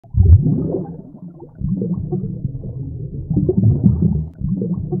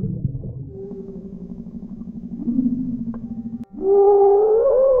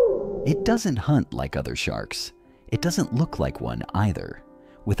It doesn't hunt like other sharks. It doesn't look like one either.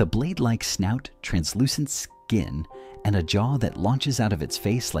 With a blade-like snout, translucent skin, and a jaw that launches out of its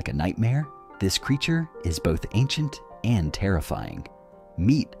face like a nightmare, this creature is both ancient and terrifying.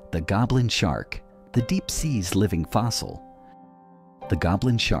 Meet the Goblin Shark, the deep sea's living fossil. The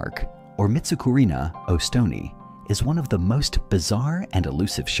Goblin Shark, or Mitsukurina ostoni, is one of the most bizarre and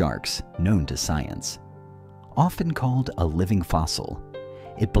elusive sharks known to science. Often called a living fossil,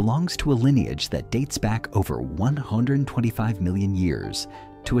 it belongs to a lineage that dates back over 125 million years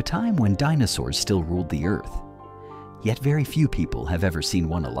to a time when dinosaurs still ruled the Earth. Yet very few people have ever seen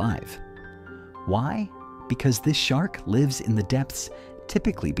one alive. Why? Because this shark lives in the depths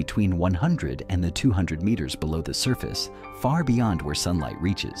typically between 100 and the 200 meters below the surface, far beyond where sunlight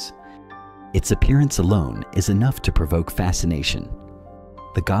reaches. Its appearance alone is enough to provoke fascination.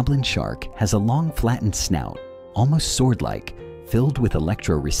 The Goblin Shark has a long flattened snout, almost sword-like, filled with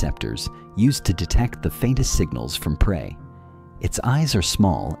electroreceptors used to detect the faintest signals from prey. Its eyes are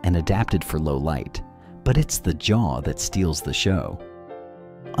small and adapted for low light, but it's the jaw that steals the show.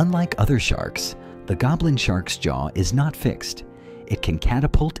 Unlike other sharks, the Goblin Shark's jaw is not fixed. It can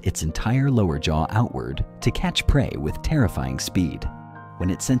catapult its entire lower jaw outward to catch prey with terrifying speed. When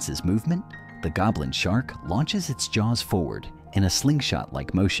it senses movement, the Goblin Shark launches its jaws forward in a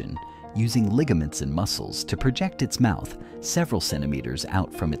slingshot-like motion, using ligaments and muscles to project its mouth several centimeters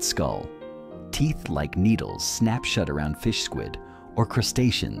out from its skull. Teeth like needles snap shut around fish squid or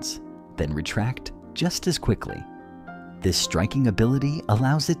crustaceans, then retract just as quickly. This striking ability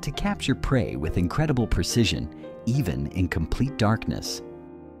allows it to capture prey with incredible precision, even in complete darkness.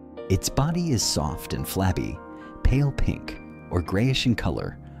 Its body is soft and flabby, pale pink or grayish in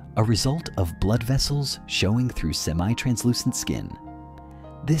color, a result of blood vessels showing through semi-translucent skin.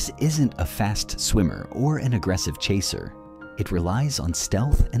 This isn't a fast swimmer or an aggressive chaser. It relies on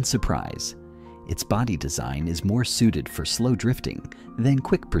stealth and surprise. Its body design is more suited for slow drifting than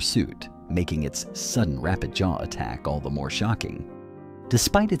quick pursuit, making its sudden rapid jaw attack all the more shocking.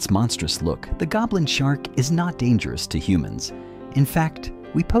 Despite its monstrous look, the Goblin Shark is not dangerous to humans. In fact,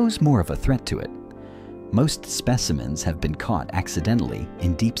 we pose more of a threat to it. Most specimens have been caught accidentally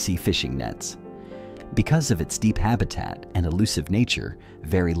in deep-sea fishing nets. Because of its deep habitat and elusive nature,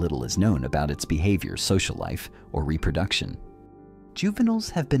 very little is known about its behavior, social life, or reproduction. Juveniles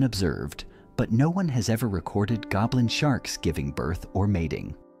have been observed, but no one has ever recorded goblin sharks giving birth or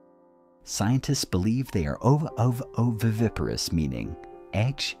mating. Scientists believe they are oviviparous, meaning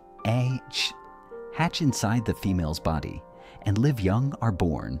eggs hatch inside the female's body and live young are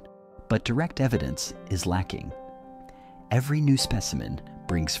born, but direct evidence is lacking. Every new specimen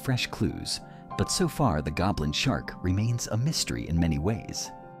brings fresh clues, but so far the Goblin Shark remains a mystery in many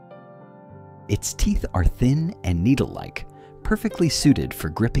ways. Its teeth are thin and needle-like, perfectly suited for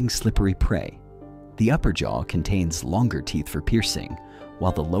gripping slippery prey. The upper jaw contains longer teeth for piercing,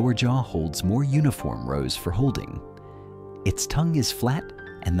 while the lower jaw holds more uniform rows for holding. Its tongue is flat,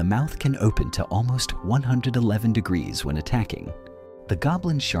 and the mouth can open to almost 111 degrees when attacking. The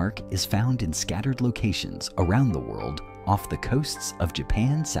Goblin Shark is found in scattered locations around the world off the coasts of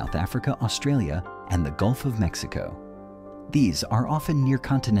Japan, South Africa, Australia, and the Gulf of Mexico. These are often near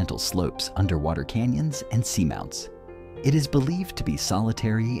continental slopes, underwater canyons, and seamounts. It is believed to be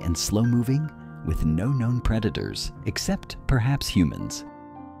solitary and slow-moving, with no known predators, except perhaps humans.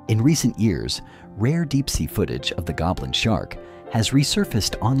 In recent years, rare deep-sea footage of the Goblin Shark has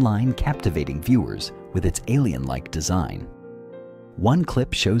resurfaced online, captivating viewers with its alien-like design. One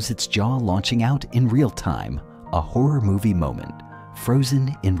clip shows its jaw launching out in real time, a horror movie moment,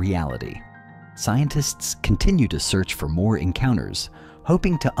 frozen in reality. Scientists continue to search for more encounters,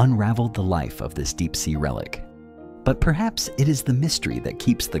 hoping to unravel the life of this deep-sea relic. But perhaps it is the mystery that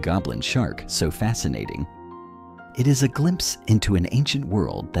keeps the Goblin Shark so fascinating. It is a glimpse into an ancient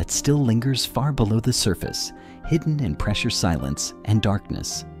world that still lingers far below the surface, hidden in pressure, silence, and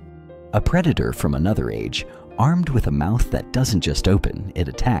darkness. A predator from another age, armed with a mouth that doesn't just open, it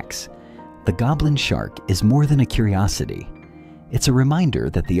attacks. The Goblin Shark is more than a curiosity. It's a reminder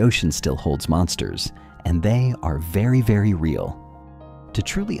that the ocean still holds monsters, and they are very, very real. To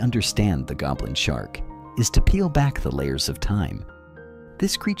truly understand the Goblin Shark is to peel back the layers of time.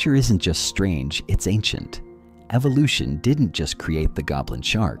 This creature isn't just strange, it's ancient. Evolution didn't just create the Goblin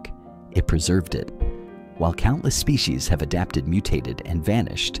Shark, it preserved it. While countless species have adapted, mutated, and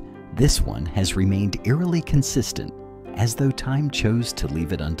vanished, this one has remained eerily consistent, as though time chose to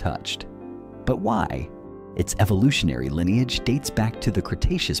leave it untouched. But why? Its evolutionary lineage dates back to the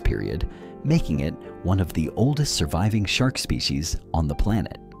Cretaceous period, making it one of the oldest surviving shark species on the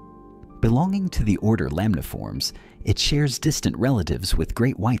planet. Belonging to the order Lamniformes, it shares distant relatives with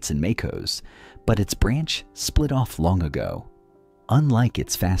great whites and makos, but its branch split off long ago. Unlike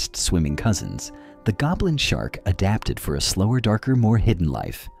its fast-swimming cousins, the goblin shark adapted for a slower, darker, more hidden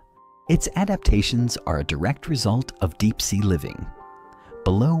life. Its adaptations are a direct result of deep-sea living.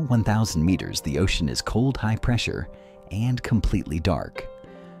 Below 1,000 meters, the ocean is cold, high pressure, and completely dark.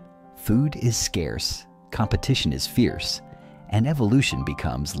 Food is scarce, competition is fierce, and evolution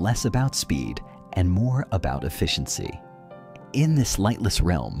becomes less about speed and more about efficiency. In this lightless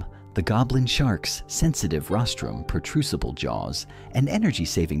realm, the goblin shark's sensitive rostrum, protrusible jaws, and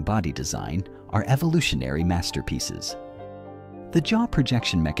energy-saving body design are evolutionary masterpieces. The jaw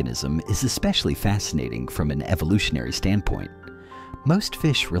projection mechanism is especially fascinating from an evolutionary standpoint. Most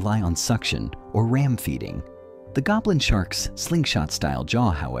fish rely on suction or ram feeding. The goblin shark's slingshot-style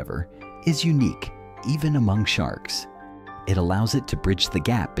jaw, however, is unique even among sharks. It allows it to bridge the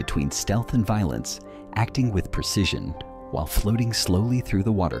gap between stealth and violence, acting with precision while floating slowly through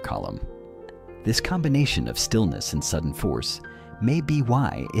the water column. This combination of stillness and sudden force may be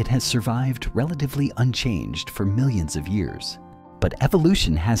why it has survived relatively unchanged for millions of years. But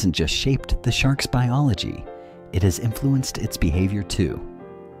evolution hasn't just shaped the shark's biology, it has influenced its behavior too.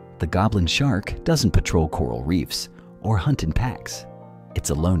 The goblin shark doesn't patrol coral reefs or hunt in packs. It's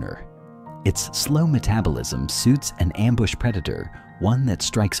a loner. Its slow metabolism suits an ambush predator, one that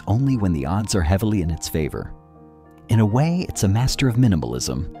strikes only when the odds are heavily in its favor. In a way, it's a master of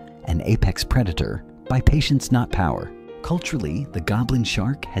minimalism, an apex predator by patience, not power. Culturally, the goblin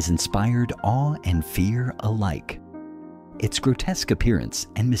shark has inspired awe and fear alike. Its grotesque appearance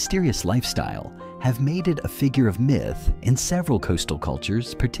and mysterious lifestyle have made it a figure of myth in several coastal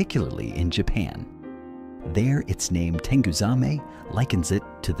cultures, particularly in Japan. There, its name Tenguzame likens it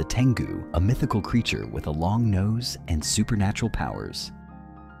to the Tengu, a mythical creature with a long nose and supernatural powers.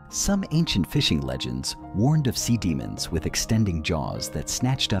 Some ancient fishing legends warned of sea demons with extending jaws that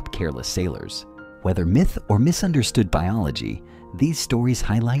snatched up careless sailors. Whether myth or misunderstood biology, these stories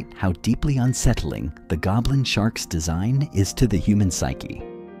highlight how deeply unsettling the goblin shark's design is to the human psyche.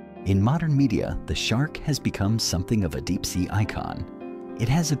 In modern media, the shark has become something of a deep-sea icon. It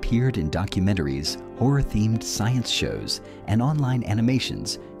has appeared in documentaries, horror-themed science shows, and online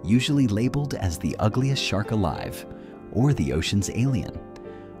animations, usually labeled as the ugliest shark alive, or the ocean's alien.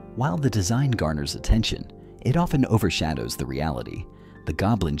 While the design garners attention, it often overshadows the reality. The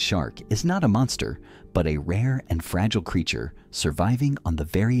goblin shark is not a monster, but a rare and fragile creature surviving on the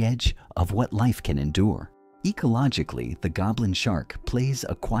very edge of what life can endure. Ecologically, the goblin shark plays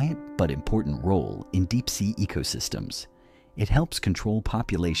a quiet but important role in deep-sea ecosystems. It helps control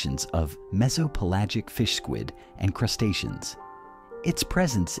populations of mesopelagic fish squid and crustaceans. Its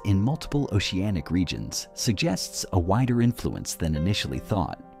presence in multiple oceanic regions suggests a wider influence than initially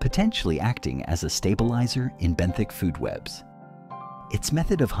thought, potentially acting as a stabilizer in benthic food webs. Its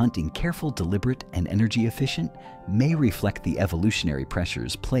method of hunting, careful, deliberate, and energy efficient, may reflect the evolutionary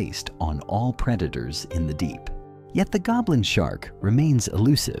pressures placed on all predators in the deep. Yet the goblin shark remains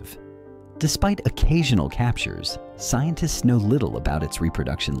elusive. Despite occasional captures, scientists know little about its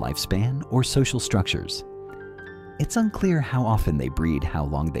reproduction lifespan or social structures. It's unclear how often they breed, how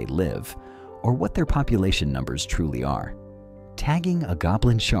long they live, or what their population numbers truly are. Tagging a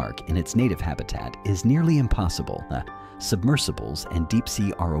goblin shark in its native habitat is nearly impossible. Submersibles and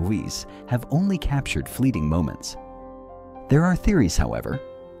deep-sea ROVs have only captured fleeting moments. There are theories, however.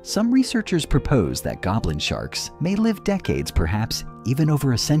 Some researchers propose that goblin sharks may live decades, perhaps even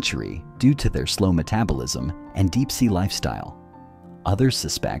over a century, due to their slow metabolism and deep-sea lifestyle. Others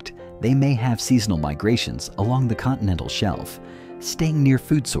suspect they may have seasonal migrations along the continental shelf, staying near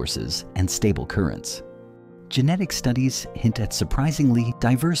food sources and stable currents. Genetic studies hint at surprisingly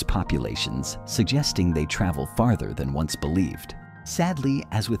diverse populations, suggesting they travel farther than once believed. Sadly,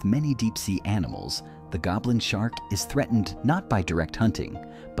 as with many deep-sea animals, the goblin shark is threatened not by direct hunting,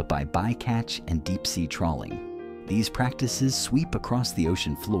 but by bycatch and deep-sea trawling. These practices sweep across the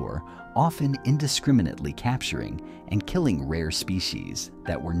ocean floor, often indiscriminately capturing and killing rare species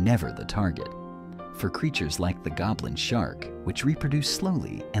that were never the target. For creatures like the goblin shark, which reproduce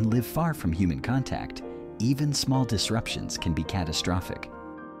slowly and live far from human contact, even small disruptions can be catastrophic.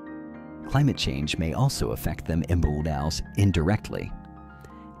 Climate change may also affect them indirectly.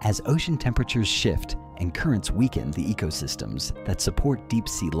 As ocean temperatures shift and currents weaken, the ecosystems that support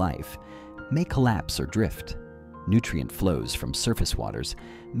deep-sea life may collapse or drift. Nutrient flows from surface waters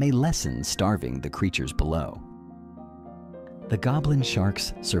may lessen, starving the creatures below. The goblin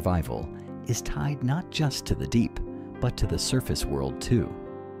shark's survival is tied not just to the deep, but to the surface world too.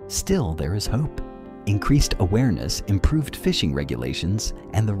 Still, there is hope. Increased awareness, improved fishing regulations,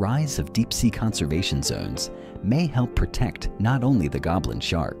 and the rise of deep-sea conservation zones may help protect not only the goblin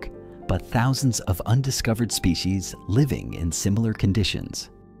shark, but thousands of undiscovered species living in similar conditions.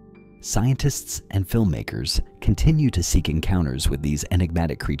 Scientists and filmmakers continue to seek encounters with these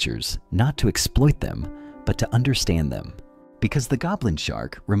enigmatic creatures, not to exploit them, but to understand them. Because the goblin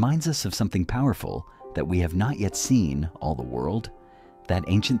shark reminds us of something powerful that we have not yet seen all the world, that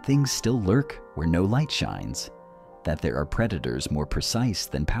ancient things still lurk where no light shines, that there are predators more precise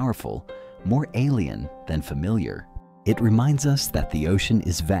than powerful, more alien than familiar. It reminds us that the ocean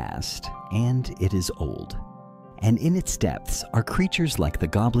is vast and it is old. And in its depths are creatures like the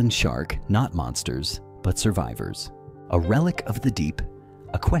goblin shark, not monsters, but survivors. A relic of the deep,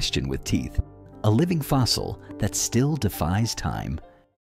 a question with teeth, a living fossil that still defies time,